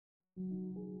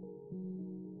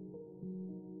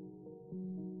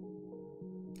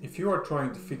If you are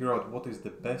trying to figure out what is the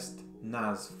best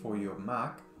NAS for your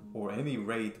Mac or any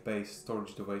RAID-based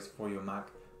storage device for your Mac,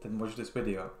 then watch this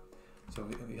video. So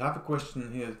we have a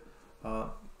question here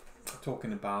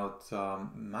talking about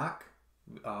Mac,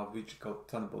 which got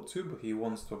Thunderbolt 2, but he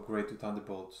wants to upgrade to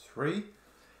Thunderbolt 3.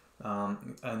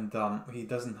 He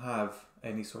doesn't have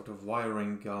any sort of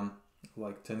wiring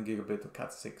like 10 gigabit or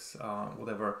Cat6,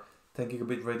 whatever, 10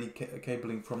 gigabit ready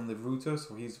cabling from the router,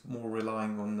 so he's more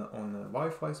relying on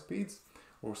Wi-Fi speeds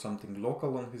or something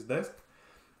local on his desk.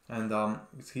 And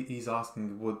he's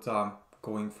asking would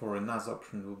going for a NAS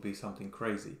option would be something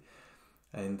crazy.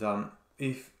 And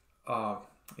if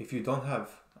you don't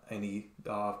have any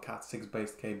Cat6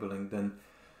 based cabling,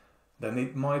 then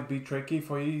it might be tricky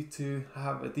for you to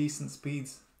have a decent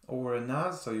speeds over a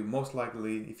NAS. So you most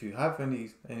likely, if you have any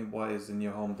wires in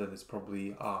your home, then it's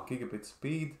probably gigabit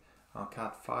speed,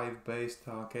 Cat5 based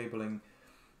cabling,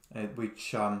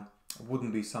 which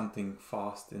wouldn't be something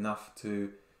fast enough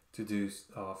to do,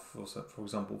 for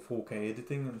example, 4K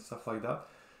editing and stuff like that.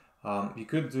 You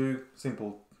could do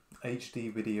simple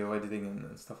HD video editing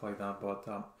and stuff like that, but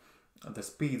the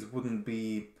speeds wouldn't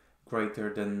be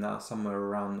greater than somewhere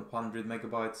around 100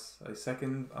 megabytes a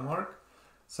second mark.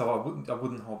 So I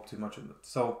wouldn't hope too much of it.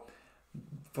 So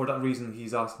for that reason,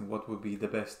 he's asking what would be the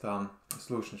best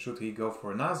solution. Should he go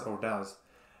for a NAS or DAS?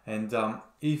 And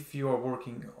if you are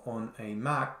working on a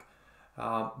Mac,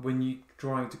 when you're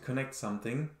trying to connect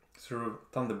something through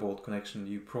Thunderbolt connection,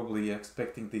 you're probably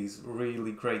expecting these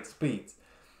really great speeds.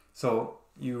 So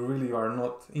you really are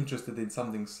not interested in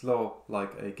something slow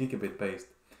like a gigabit based.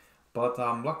 But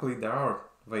luckily there are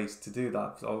ways to do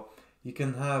that. So you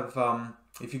can have,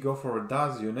 if you go for a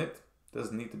DAS unit,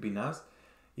 doesn't need to be NAS,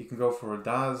 you can go for a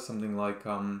DAS, something like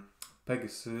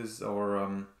Pegasus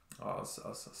or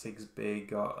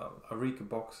 6-big, Arica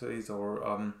boxes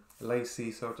or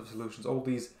Lacy sort of solutions. All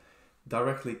these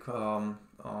directly connectable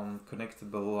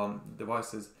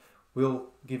devices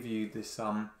will give you this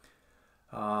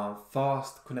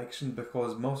fast connection,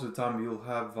 because most of the time you'll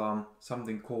have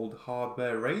something called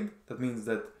hardware RAID. That means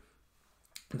that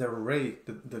the array,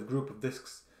 the group of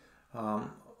disks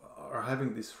are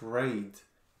having this RAID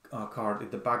card in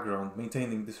the background,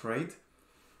 maintaining this RAID.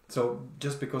 So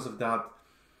just because of that,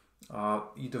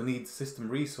 you don't need system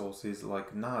resources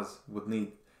like NAS would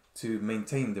need to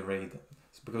maintain the RAID,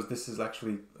 because this is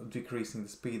actually decreasing the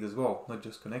speed as well, not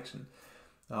just connection.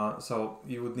 So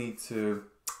you would need to,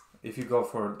 if you go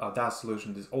for a DAS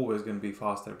solution, it's always going to be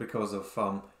faster because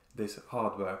of this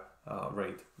hardware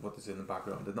RAID, what is in the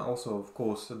background. And also, of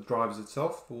course, the drives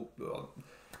itself will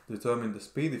determine the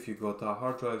speed. If you got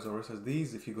hard drives or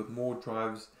SSDs, if you got more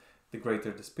drives, the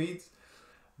greater the speeds.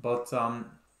 But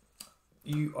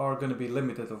you are going to be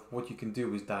limited of what you can do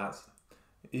with DAS.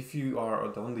 If you are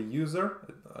the only user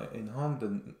in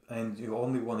home and you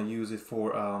only want to use it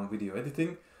for video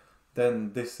editing,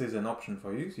 then this is an option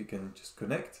for you. So you can just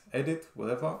connect, edit,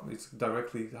 whatever. It's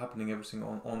directly happening, everything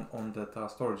on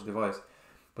that storage device.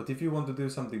 But if you want to do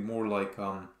something more like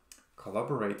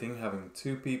collaborating, having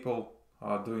two people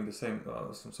doing the same,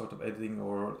 some sort of editing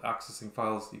or accessing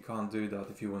files, you can't do that.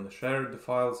 If you want to share the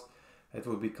files, it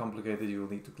will be complicated. You will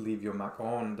need to leave your Mac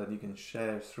on, then you can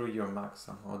share through your Mac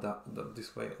somehow that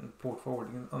this way, and port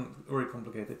forwarding, a very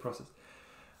complicated process.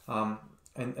 And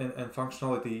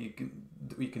functionality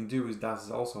you can do with DAS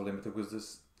is also limited, because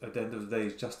this at the end of the day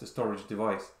is just a storage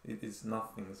device. It is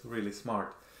nothing. It's really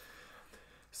smart.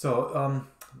 So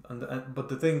but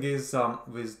the thing is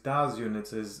with DAS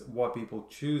units is why people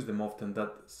choose them often,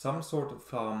 that some sort of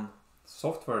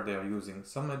software they are using,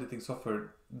 some editing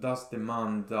software does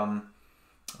demand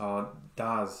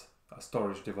DAS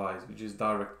storage device, which is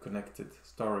direct connected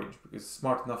storage, because it's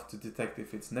smart enough to detect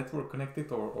if it's network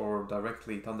connected or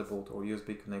directly Thunderbolt or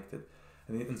USB connected.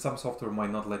 And some software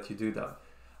might not let you do that.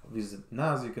 With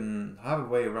NAS, you can have a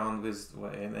way around this,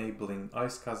 enabling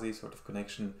iSCSI sort of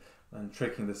connection and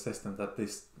tricking the system that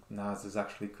this NAS is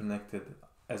actually connected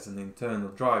as an internal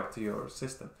drive to your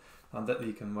system, and that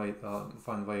you can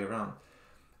find a way around.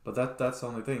 But that's the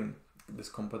only thing, this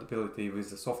compatibility with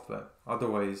the software.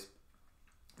 Otherwise,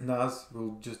 NAS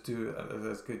will just do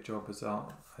as good job as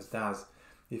DAS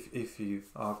if you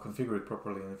configure it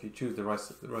properly and if you choose the right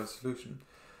solution.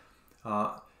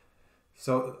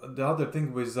 So the other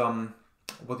thing with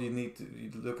what you need to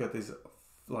look at is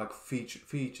like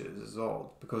features as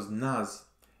well, because NAS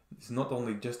is not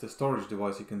only just a storage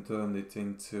device. You can turn it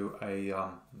into a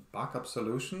backup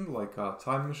solution, like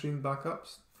time machine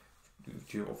backups,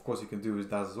 which of course you can do with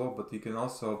DAS as well. But you can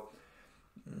also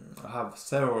have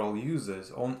several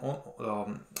users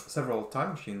on several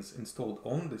time machines installed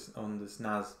on this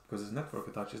NAS, because it's network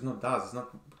attached. It's not DAS. It's not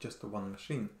just the one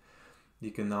machine.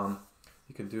 You can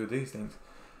do these things.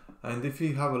 And if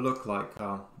you have a look like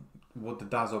what the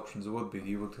DAS options would be,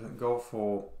 you would go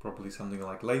for probably something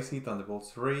like Lazy Thunderbolt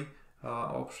 3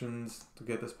 options to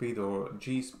get the speed, or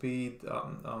G speed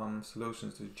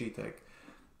solutions to GTEC,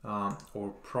 or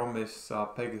Promise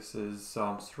Pegasus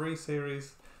 3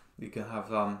 series. You can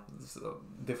have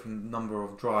different number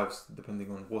of drives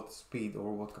depending on what speed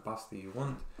or what capacity you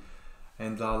want.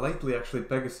 And lately, actually,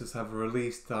 Pegasus have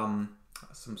released some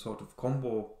sort of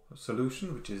combo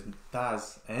solution, which is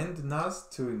DAS and NAS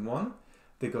 2-in-1.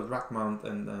 They got rack mount,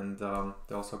 and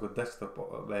they also got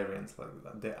desktop variants. Like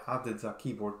that. They added a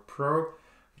Keyboard Pro,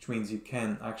 which means you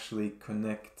can actually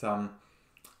connect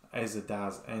as a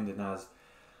DAS and a NAS.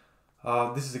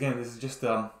 This is just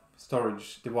a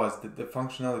storage device. The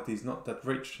functionality is not that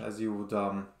rich as you would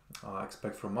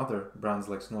expect from other brands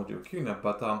like Synology or QNAP,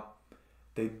 but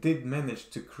they did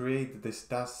manage to create this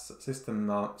DAS system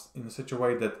in such a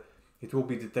way that it will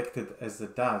be detected as a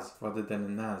DAS rather than a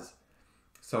NAS.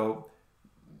 So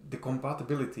the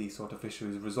compatibility sort of issue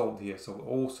is resolved here. So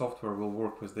all software will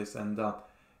work with this, and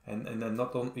then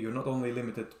you're not only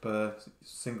limited per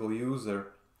single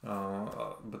user,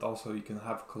 but also you can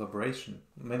have collaboration.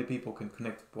 Many people can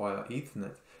connect via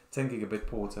Ethernet, 10 gigabit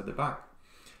ports at the back.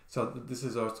 So this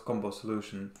is our combo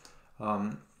solution.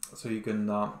 So you can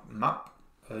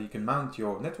you can mount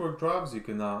your network drives, you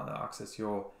can access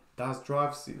your DAS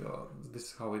drives. This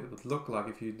is how it would look like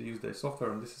if you use their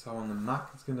software, and this is how on the Mac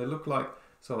it's going to look like.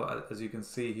 So as you can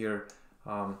see here,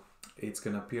 it's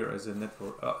going to appear as a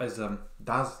network, as a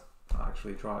DAS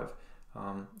actually drive.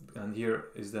 And here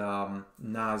is the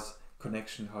NAS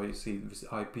connection, how you see this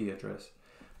IP address,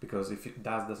 because if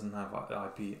DAS doesn't have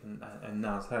IP and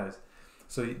NAS has.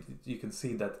 So you can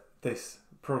see that this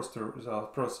Pro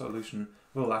solution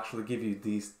will actually give you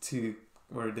these two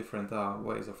very different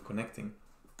ways of connecting.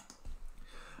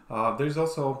 There's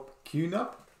also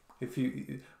QNAP,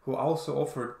 who also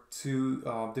offer two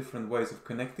different ways of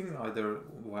connecting, either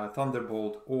via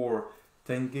Thunderbolt or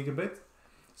 10 gigabit.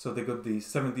 So they got the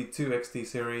 72XT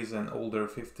series and older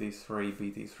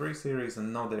 53BT3 series,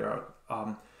 and now there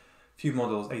are few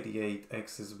models,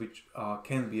 88Xs, which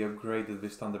can be upgraded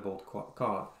with Thunderbolt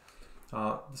card.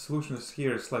 The solution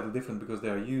here is slightly different because they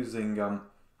are using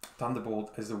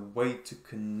Thunderbolt as a way to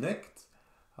connect,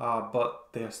 but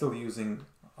they are still using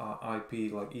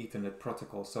IP like Ethernet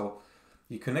protocol. So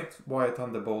you connect via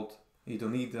Thunderbolt, you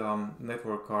don't need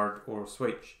network card or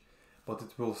switch, but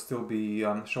it will still be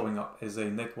showing up as a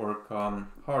network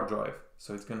hard drive.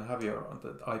 So it's going to have your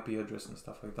IP address and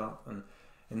stuff like that.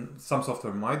 And some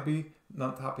software might be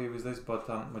not happy with this, but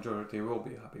majority will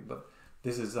be happy. But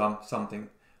this is something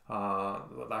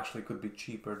that actually could be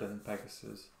cheaper than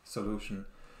Pegasus solution,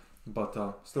 but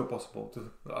still possible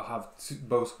to have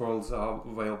both worlds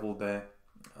available there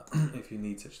if you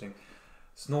need such thing.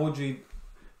 Synology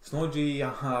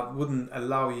wouldn't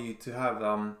allow you to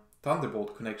have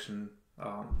Thunderbolt connection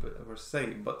per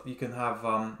se, but you can have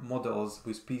models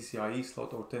with PCIe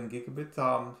slot or 10 gigabit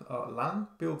LAN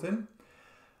built in.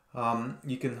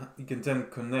 You can then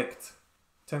connect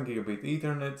 10 gigabit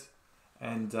Ethernet,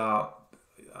 and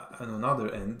on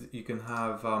another end you can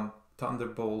have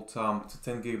Thunderbolt to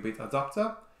 10 gigabit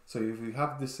adapter. So if you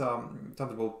have this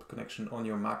Thunderbolt connection on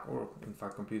your Mac, or in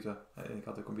fact computer, any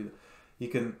other computer, you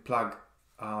can plug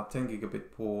 10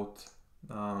 gigabit port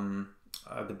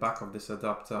at the back of this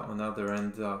adapter on the other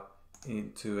end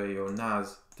into your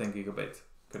NAS 10 gigabit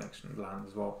connection LAN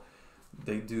as well.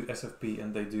 They do SFP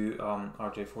and they do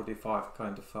RJ45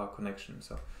 kind of connection.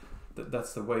 So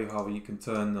that's the way how you can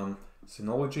turn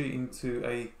Synology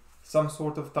into some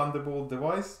sort of Thunderbolt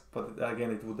device. But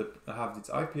again, it would have its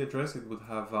IP address. It would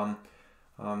have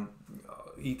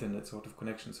Ethernet sort of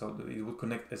connection, so it would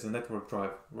connect as a network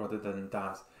drive rather than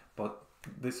DAS. But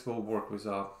this will work with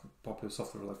popular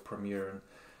software like Premiere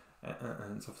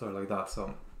and software like that.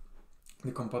 So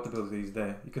the compatibility is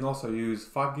there. You can also use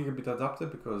 5 gigabit adapter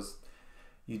because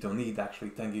you don't need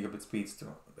actually 10 gigabit speeds to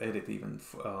edit even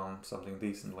something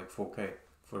decent like 4K.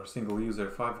 For a single user,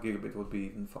 5 gigabit would be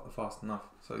even fast enough.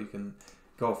 So you can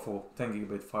go for 10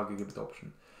 gigabit, 5 gigabit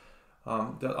option.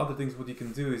 The other things what you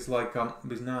can do is like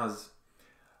with NAS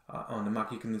on the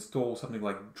Mac, you can install something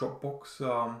like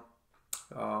Dropbox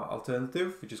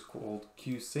alternative, which is called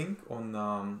QSync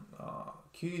on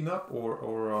QNAP,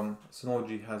 or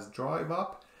Synology has Drive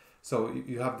app. So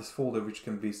you have this folder which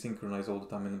can be synchronized all the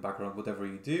time in the background. Whatever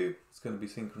you do, it's going to be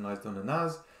synchronized on the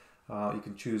NAS. You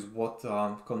can choose what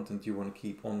content you want to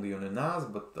keep only on the NAS,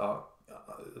 but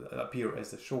appear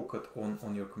as a shortcut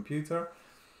on your computer.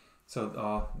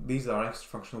 So these are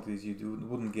extra functionalities you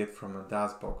wouldn't get from a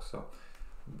NAS box. So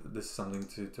this is something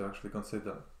to actually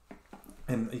consider.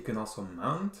 And you can also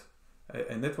mount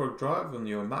a network drive on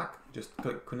your Mac. Just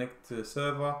connect to the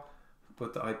server,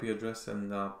 put the IP address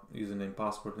and username,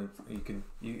 password, and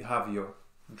you have your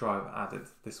drive added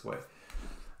this way.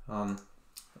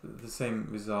 The same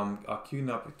with a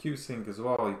QSync as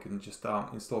well. You can just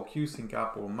install QSync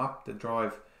app or map the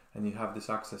drive, and you have this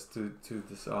access to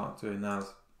a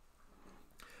NAS.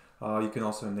 You can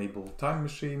also enable time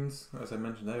machines, as I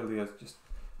mentioned earlier. Just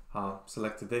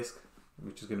select a disk,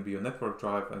 which is going to be your network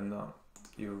drive, and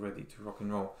you're ready to rock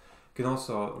and roll. You can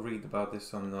also read about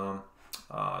this on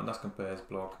NAS Compares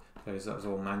blog. There is a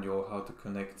manual how to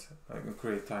connect and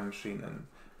create time machine, and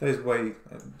there's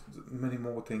many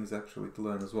more things actually to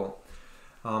learn as well.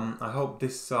 I hope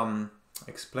this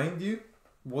explained you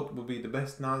what would be the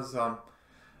best NAS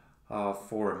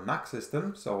for a Mac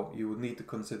system. So you would need to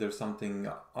consider something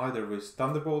either with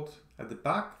Thunderbolt at the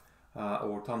back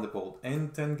or Thunderbolt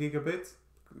and 10 gigabit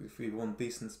if you want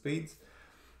decent speeds,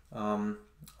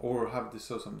 or have this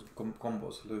some combo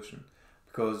solution,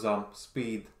 because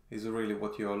speed is really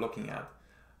what you are looking at.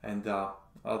 And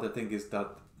other thing is that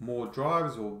more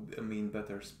drives will mean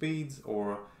better speeds,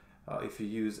 or if you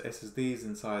use SSDs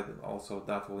inside, also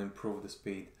that will improve the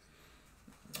speed.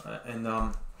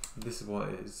 This is what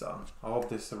it is. I hope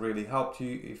this really helped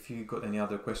you. If you got any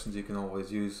other questions, you can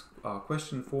always use our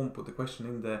question form, put the question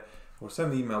in there, or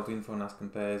send an email to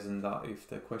info@NASCompares, and if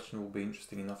the question will be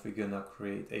interesting enough, we're gonna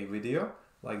create a video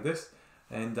like this,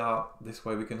 and this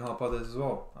way we can help others as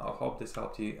well. I hope this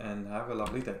helped you, and have a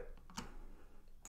lovely day.